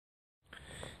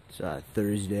It's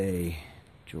Thursday,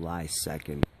 July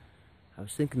 2nd. I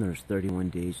was thinking there's 31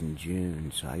 days in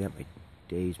June, so I got my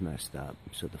days messed up.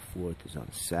 So the 4th is on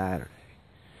Saturday.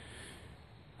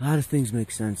 A lot of things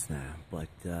make sense now, but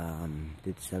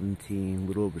did a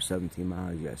little over 17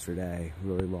 miles yesterday.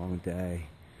 Really long day.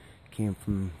 Came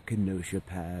from Kenosha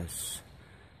Pass,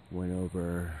 went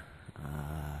over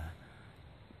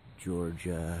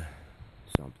Georgia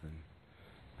something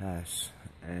pass,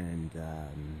 and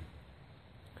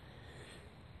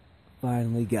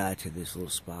finally got to this little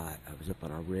spot. I was up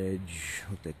on a ridge.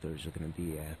 Looked like there was going to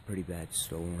be a pretty bad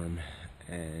storm,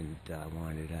 and I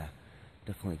wanted to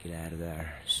definitely get out of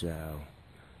there. So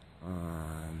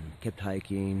kept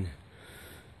hiking,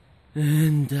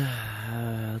 and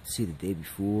let's see, the day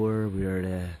before we were at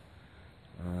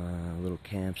a little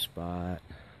camp spot.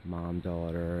 Mom,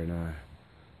 daughter, and a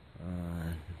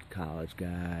college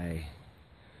guy.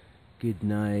 Good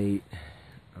night.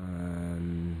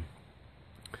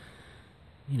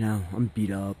 You know, I'm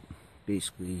beat up,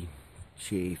 basically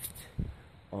chafed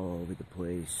all over the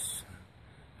place.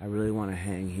 I really want to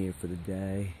hang here for the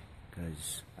day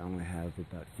because I only have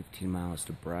about 15 miles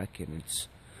to Breck, and it's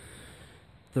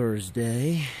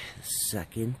Thursday the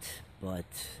 2nd, but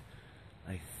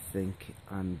I think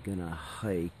I'm gonna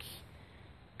hike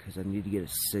because I need to get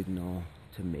a signal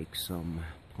to make some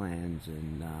plans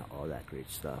and all that great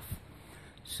stuff.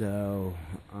 So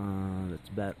that's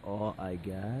about all I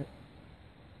got.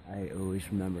 I always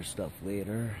remember stuff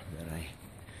later that I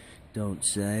don't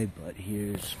say, but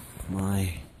here's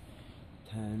my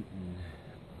tent and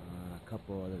a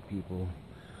couple other people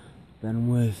I've been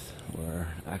with, or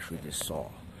actually just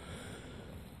saw.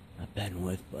 Not been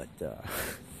with, but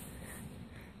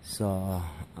saw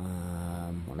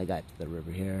when I got to the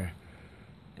river here.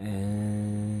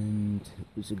 And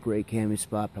it was a great camping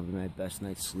spot, probably my best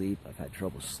night's sleep. I've had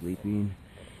trouble sleeping,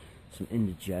 some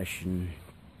indigestion,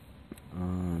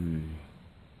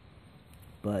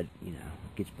 but you know,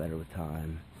 it gets better with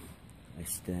time. I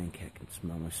stink, I can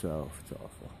smell myself, it's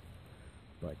awful,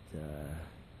 but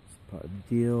it's part of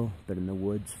the deal. Been in the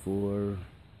woods for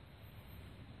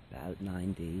about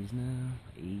 9 days now,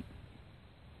 8,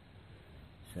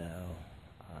 so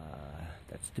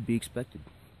that's to be expected.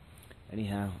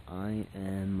 Anyhow, I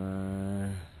am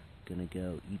gonna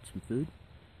go eat some food,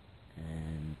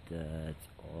 and that's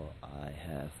all I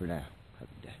have for now. Have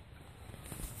a good day.